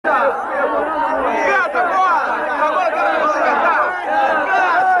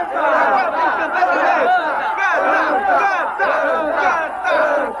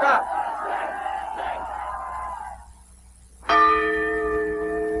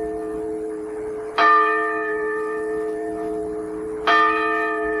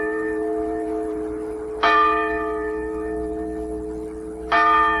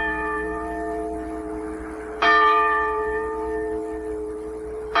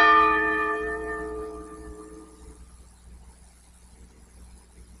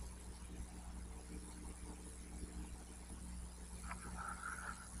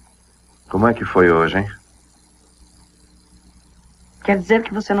Como é que foi hoje, hein? Quer dizer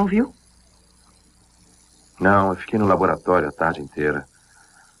que você não viu? Não, eu fiquei no laboratório a tarde inteira.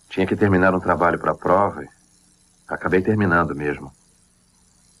 Tinha que terminar um trabalho para a prova e acabei terminando mesmo.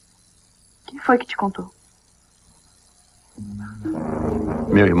 Quem foi que te contou?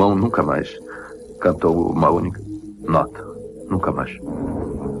 Meu irmão nunca mais cantou uma única nota. Nunca mais.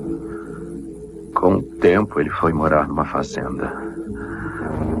 Com o tempo, ele foi morar numa fazenda.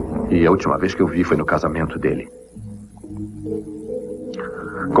 E a última vez que eu vi foi no casamento dele.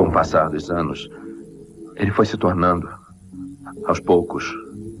 Com o passar dos anos, ele foi se tornando, aos poucos,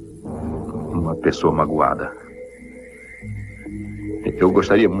 uma pessoa magoada. Eu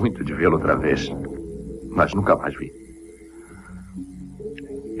gostaria muito de vê-lo outra vez, mas nunca mais vi.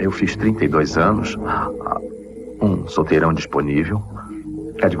 Eu fiz 32 anos, um solteirão disponível,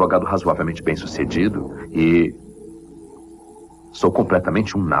 advogado razoavelmente bem-sucedido e sou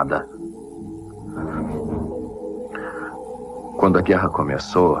completamente um nada. Quando a guerra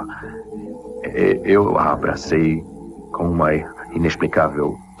começou, eu a abracei com uma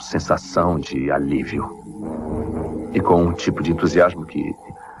inexplicável sensação de alívio e com um tipo de entusiasmo que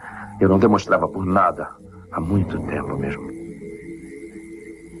eu não demonstrava por nada há muito tempo mesmo.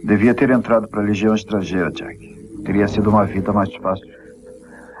 Devia ter entrado para a Legião Estrangeira, Jack. Teria sido uma vida mais fácil.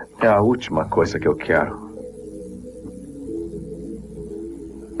 É a última coisa que eu quero.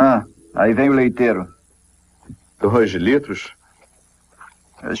 Ah, aí vem o leiteiro. 2 litros?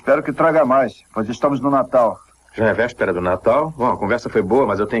 Eu espero que traga mais, pois estamos no Natal. Já é véspera do Natal? Bom, a conversa foi boa,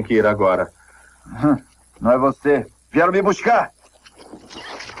 mas eu tenho que ir agora. Não é você. Vieram me buscar.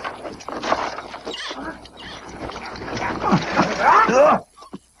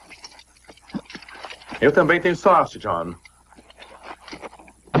 Eu também tenho sorte, John.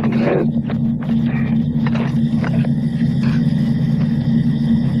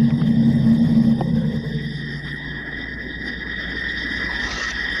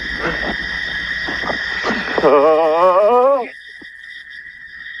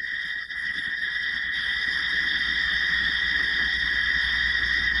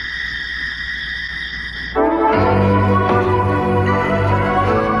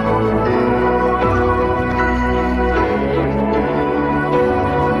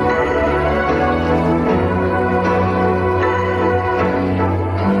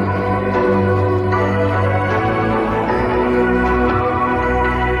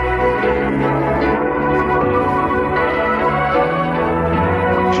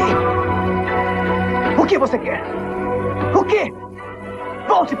 O que você quer? O quê?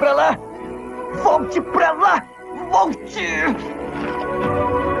 Volte pra lá! Volte pra lá! Volte!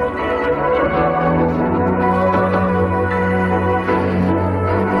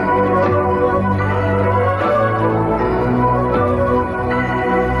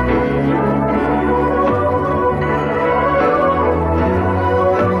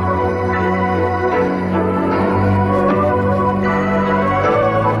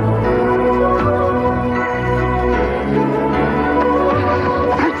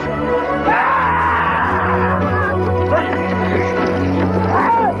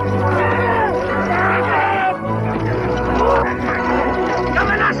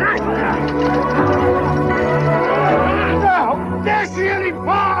 Não! Deixe ele em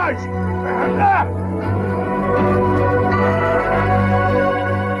paz!